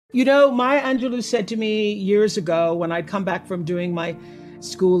You know, Maya Angelou said to me years ago when I'd come back from doing my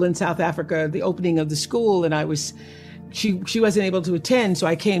school in South Africa, the opening of the school, and she wasn't able to attend. So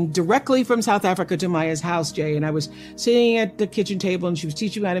I came directly from South Africa to Maya's house, Jay, and I was sitting at the kitchen table and she was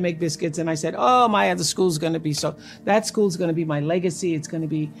teaching me how to make biscuits. And I said, oh, Maya, that school's going to be my legacy. It's going to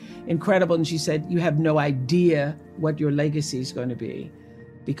be incredible. And she said, you have no idea what your legacy is going to be,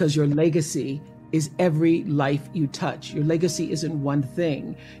 because your legacy is every life you touch. Your legacy isn't one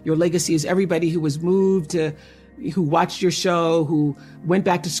thing. Your legacy is everybody who was moved to, who watched your show, who went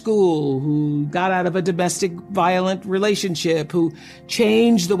back to school, who got out of a domestic violent relationship, who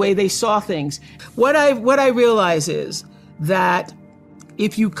changed the way they saw things. What I realize is that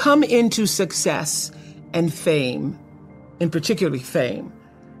if you come into success and fame, and particularly fame,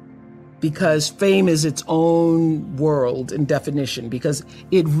 because fame is its own world in definition, because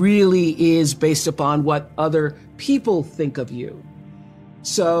it really is based upon what other people think of you.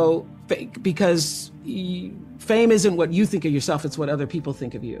 So, because fame isn't what you think of yourself, it's what other people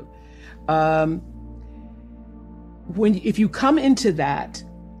think of you. If you come into that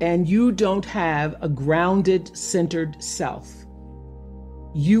and you don't have a grounded, centered self,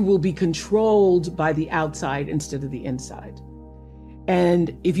 you will be controlled by the outside instead of the inside.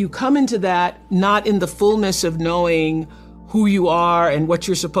 And if you come into that not in the fullness of knowing who you are and what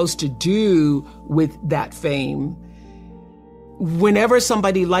you're supposed to do with that fame, whenever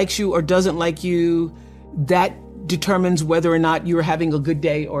somebody likes you or doesn't like you, that determines whether or not you're having a good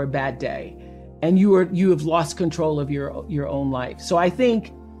day or a bad day. And you have lost control of your own life. So I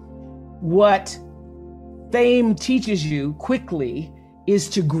think what fame teaches you quickly is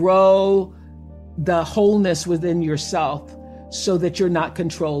to grow the wholeness within yourself, so that you're not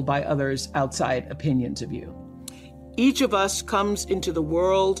controlled by others' outside opinions of you. Each of us comes into the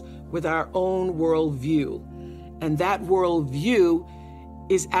world with our own worldview, and that worldview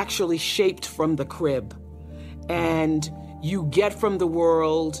is actually shaped from the crib. And you get from the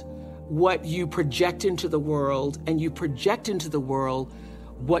world what you project into the world, and you project into the world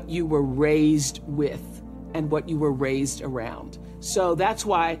what you were raised with and what you were raised around. So that's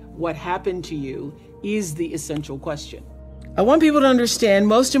why what happened to you is the essential question. I want people to understand,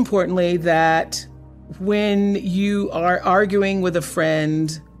 most importantly, that when you are arguing with a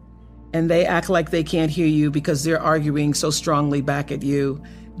friend and they act like they can't hear you because they're arguing so strongly back at you,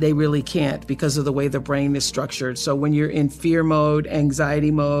 they really can't, because of the way the brain is structured. So when you're in fear mode,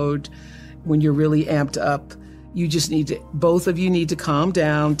 anxiety mode, when you're really amped up, both of you need to calm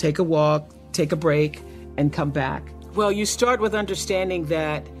down, take a walk, take a break, and come back. Well, you start with understanding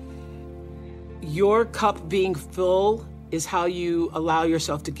that your cup being full is how you allow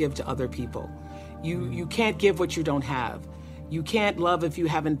yourself to give to other people. You can't give what you don't have. You can't love if you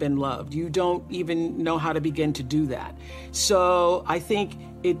haven't been loved. You don't even know how to begin to do that. So I think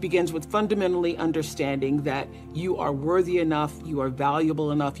it begins with fundamentally understanding that you are worthy enough, you are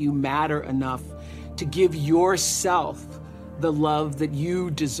valuable enough, you matter enough to give yourself the love that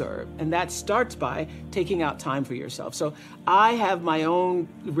you deserve. And that starts by taking out time for yourself. So I have my own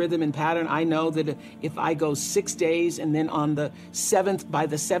rhythm and pattern. I know that if I go 6 days and then by the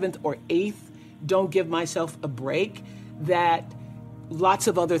 7th or 8th, don't give myself a break, that lots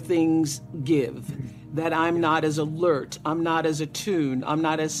of other things give. That I'm not as alert, I'm not as attuned, I'm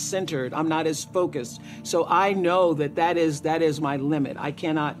not as centered, I'm not as focused. So I know that is my limit. I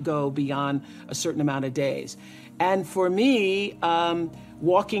cannot go beyond a certain amount of days. And for me,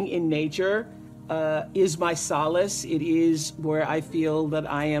 walking in nature is my solace. It is where I feel that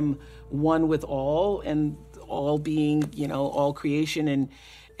I am one with all, and all being, all creation and,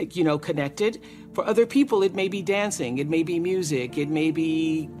 connected. For other people, it may be dancing, it may be music, it may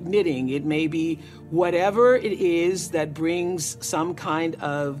be knitting, it may be whatever it is that brings some kind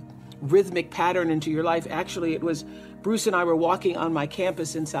of rhythmic pattern into your life. Actually, it was Bruce and I were walking on my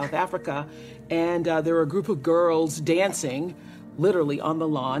campus in South Africa, and there were a group of girls dancing, literally on the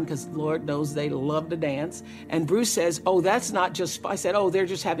lawn, because Lord knows they love to dance. And Bruce says, oh, that's not just, I said, oh, they're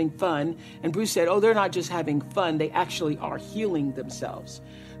just having fun. And Bruce said, oh, they're not just having fun, they actually are healing themselves.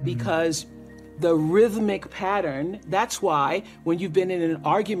 Because the rhythmic pattern, that's why when you've been in an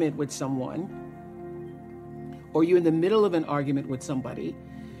argument with someone, or you're in the middle of an argument with somebody,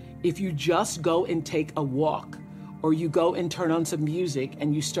 if you just go and take a walk, or you go and turn on some music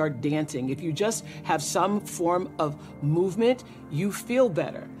and you start dancing, if you just have some form of movement, you feel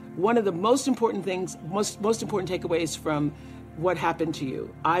better. One of the most important things, most important takeaways from what happened to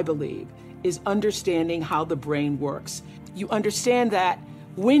you, I believe, is understanding how the brain works. You understand that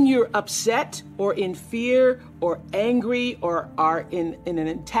when you're upset or in fear or angry or are in an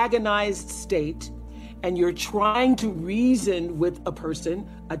antagonized state, and you're trying to reason with a person,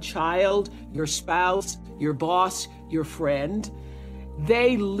 a child, your spouse, your boss, your friend,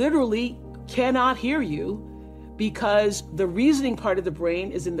 they literally cannot hear you because the reasoning part of the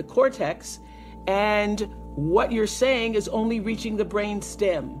brain is in the cortex and what you're saying is only reaching the brain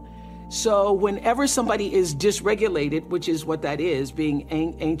stem. So whenever somebody is dysregulated, which is what that is, being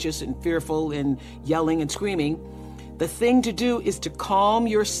anxious and fearful and yelling and screaming, the thing to do is to calm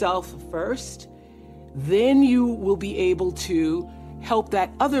yourself first. Then you will be able to help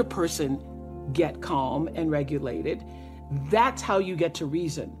that other person get calm and regulated. That's how you get to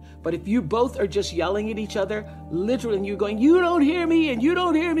reason. But if you both are just yelling at each other, literally, and you're going, you don't hear me, and you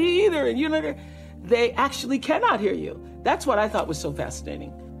don't hear me either, and you know, they actually cannot hear you. That's what I thought was so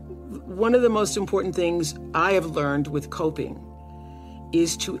fascinating. One of the most important things I have learned with coping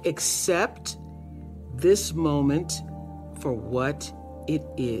is to accept this moment for what it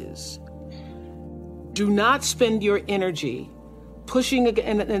is. Do not spend your energy pushing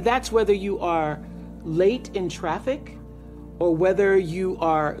again, and that's whether you are late in traffic or whether you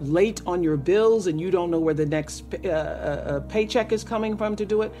are late on your bills and you don't know where the next paycheck is coming from to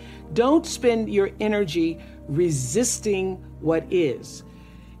do it. Don't spend your energy resisting what is.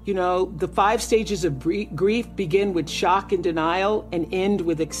 You know, the 5 stages of grief begin with shock and denial and end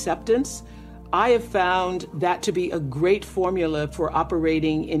with acceptance. I have found that to be a great formula for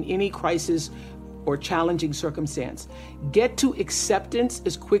operating in any crisis or challenging circumstance. Get to acceptance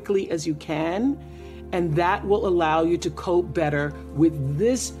as quickly as you can, and that will allow you to cope better with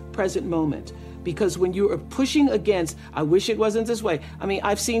this present moment. Because when you are pushing against, I wish it wasn't this way. I mean,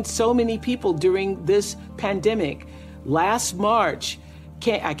 I've seen so many people during this pandemic. Last March,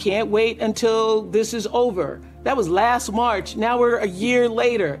 I can't wait until this is over. That was last March. Now we're a year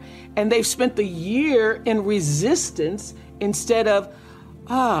later, and they've spent the year in resistance instead of,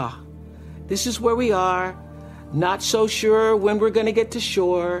 this is where we are. Not so sure when we're going to get to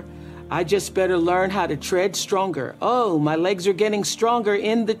shore. I just better learn how to tread stronger. Oh, my legs are getting stronger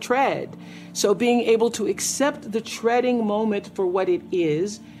in the tread. So being able to accept the treading moment for what it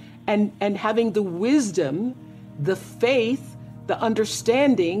is and having the wisdom, the faith, the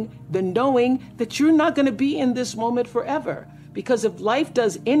understanding, the knowing that you're not going to be in this moment forever. Because if life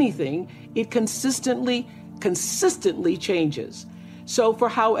does anything, it consistently changes. So for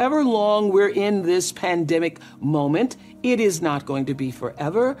however long we're in this pandemic moment, it is not going to be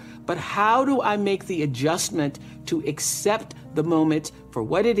forever. But how do I make the adjustment to accept the moment for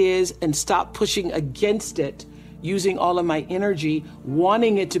what it is and stop pushing against it, using all of my energy,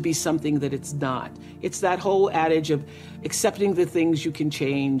 wanting it to be something that it's not? It's that whole adage of accepting the things you can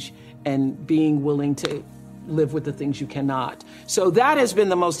change and being willing to live with the things you cannot. So that has been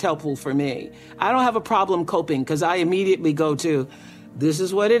the most helpful for me. I don't have a problem coping because I immediately go to, this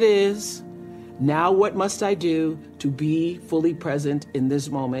is what it is. Now what must I do to be fully present in this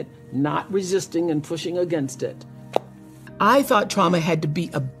moment, not resisting and pushing against it? I thought trauma had to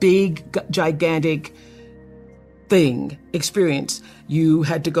be a big, gigantic experience. You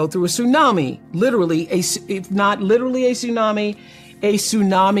had to go through a tsunami, literally, if not literally a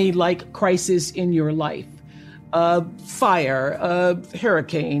tsunami-like crisis in your life. A fire, a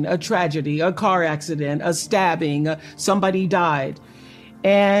hurricane, a tragedy, a car accident, a stabbing, somebody died.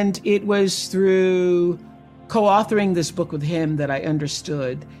 And it was through co-authoring this book with him that I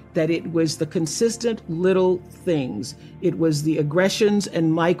understood that it was the consistent little things. It was the aggressions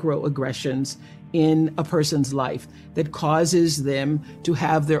and microaggressions in a person's life that causes them to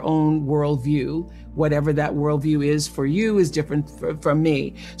have their own worldview. Whatever that worldview is for you is different from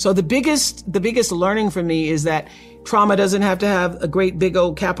me. So the biggest learning for me is that trauma doesn't have to have a great big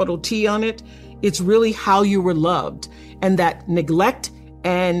old capital T on it. It's really how you were loved, and that neglect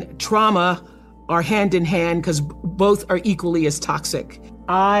and trauma are hand in hand because both are equally as toxic.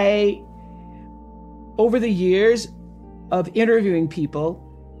 Over the years of interviewing people,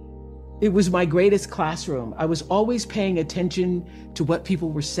 it was my greatest classroom. I was always paying attention to what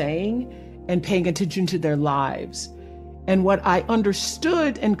people were saying and paying attention to their lives. And what I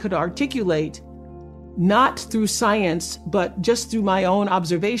understood and could articulate, not through science, but just through my own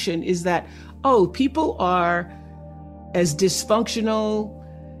observation, is that, people are as dysfunctional,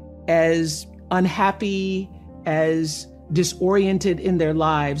 as unhappy, as disoriented in their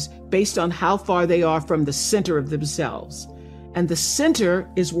lives based on how far they are from the center of themselves. And the center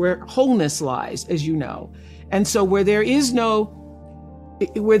is where wholeness lies, as you know. And so where there is no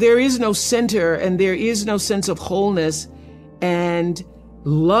center and there is no sense of wholeness and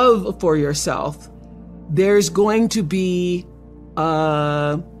love for yourself, there's going to be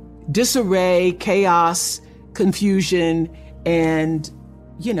disarray, chaos, confusion, and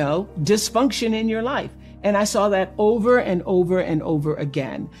dysfunction in your life. And I saw that over and over and over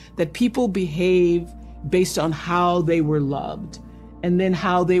again, that people behave based on how they were loved and then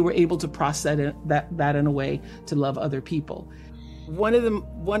how they were able to process that in a way to love other people. One of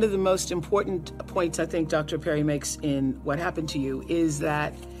the most important points I think Dr. Perry makes in What Happened to You is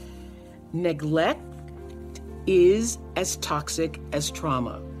that neglect is as toxic as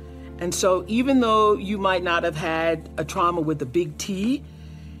trauma. And so even though you might not have had a trauma with a big T,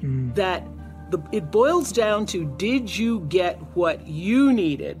 it boils down to, did you get what you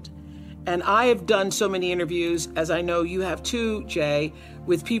needed? And I have done so many interviews, as I know you have too, Jay,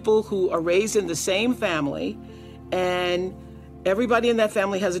 with people who are raised in the same family, and everybody in that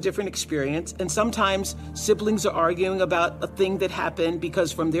family has a different experience. And sometimes siblings are arguing about a thing that happened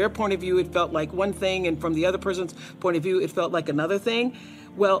because from their point of view, it felt like one thing, and from the other person's point of view, it felt like another thing.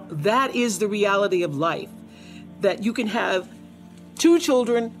 Well, that is the reality of life, that you can have 2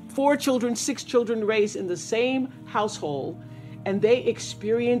 children, 4 children, 6 children raised in the same household, and they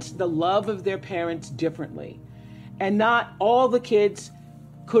experience the love of their parents differently. And not all the kids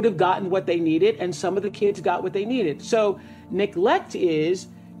could have gotten what they needed, and some of the kids got what they needed. So neglect is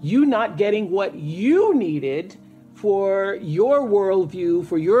you not getting what you needed for your worldview,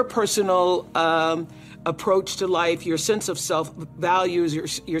 for your personal approach to life, your sense of self-values,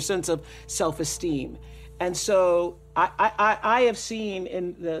 your sense of self-esteem. And so I have seen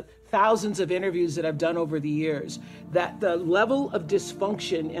in the thousands of interviews that I've done over the years that the level of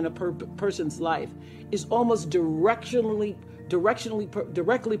dysfunction in a person's life is almost directly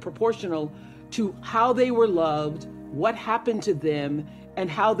proportional to how they were loved, what happened to them, and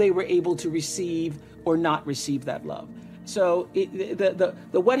how they were able to receive or not receive that love. So the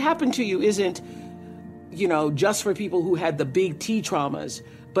what happened to you isn't, just for people who had the big T traumas,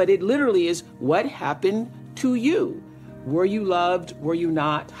 but it literally is what happened to you. Were you loved? Were you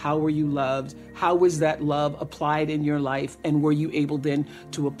not? How were you loved? How was that love applied in your life? And were you able then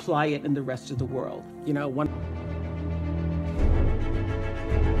to apply it in the rest of the world?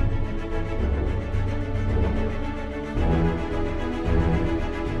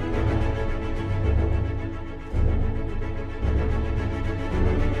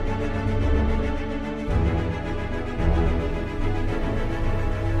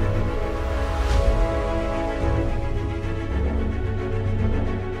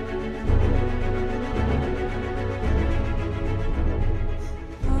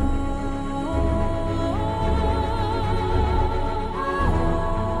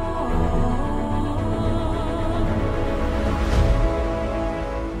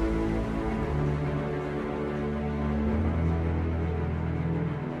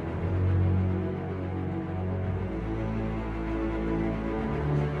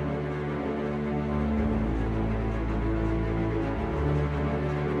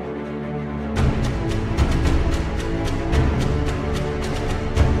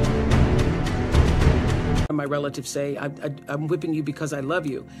 My relatives say, I'm whipping you because I love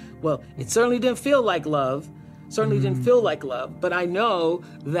you. Well, it certainly didn't feel like love. But I know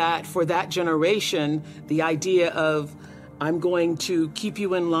that for that generation, the idea of I'm going to keep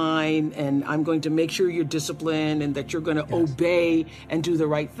you in line and I'm going to make sure you're disciplined and that you're going to obey and do the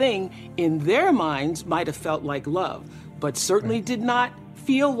right thing, in their minds might have felt like love, but certainly did not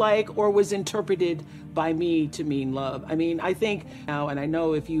feel like or was interpreted by me to mean love. I mean, I think now, and I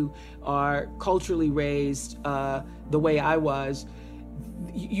know if you are culturally raised the way I was,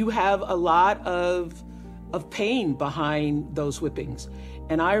 you have a lot of pain behind those whippings.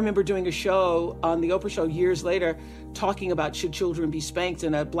 And I remember doing a show on the Oprah show years later talking about should children be spanked,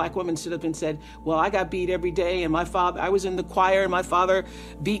 and a black woman stood up and said, well, I got beat every day, and I was in the choir and my father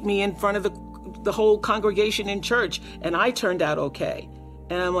beat me in front of the whole congregation in church, and I turned out okay.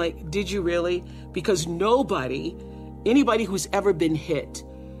 And I'm like, did you really? Because anybody who's ever been hit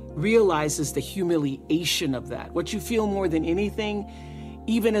realizes the humiliation of that. What you feel more than anything,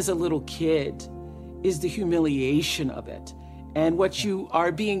 even as a little kid, is the humiliation of it. And what you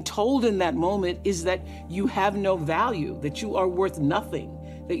are being told in that moment is that you have no value, that you are worth nothing,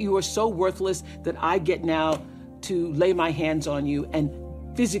 that you are so worthless that I get now to lay my hands on you and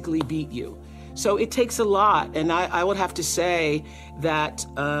physically beat you. So it takes a lot, and I would have to say that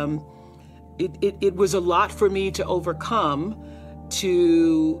it was a lot for me to overcome,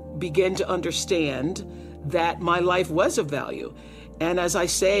 to begin to understand that my life was of value. And as I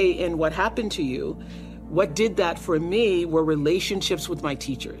say in What Happened to You, what did that for me were relationships with my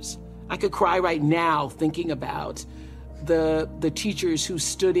teachers. I could cry right now thinking about the teachers who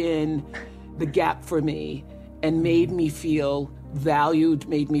stood in the gap for me and made me feel valued,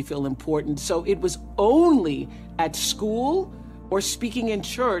 made me feel important. So it was only at school or speaking in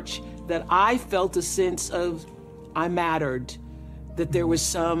church that I felt a sense of I mattered, that there was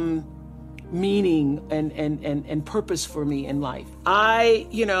some meaning and purpose for me in life. I,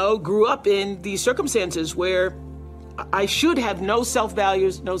 grew up in these circumstances where I should have no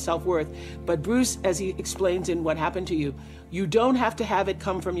self-values, no self-worth. But Bruce, as he explains in What Happened to You, you don't have to have it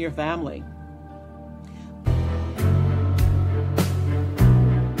come from your family.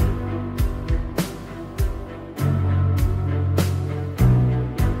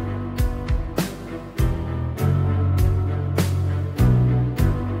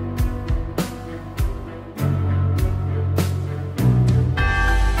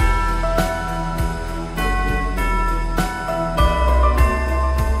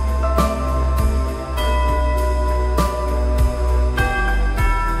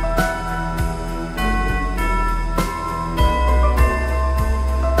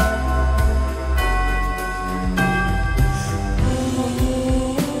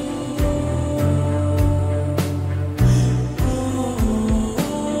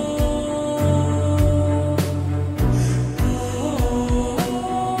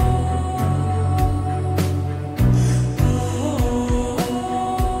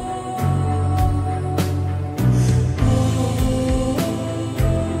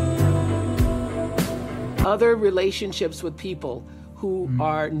 Other relationships with people who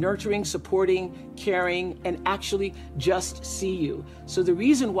are nurturing, supporting, caring, and actually just see you. So the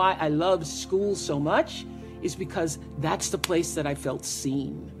reason why I love school so much is because that's the place that I felt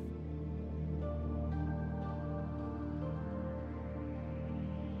seen.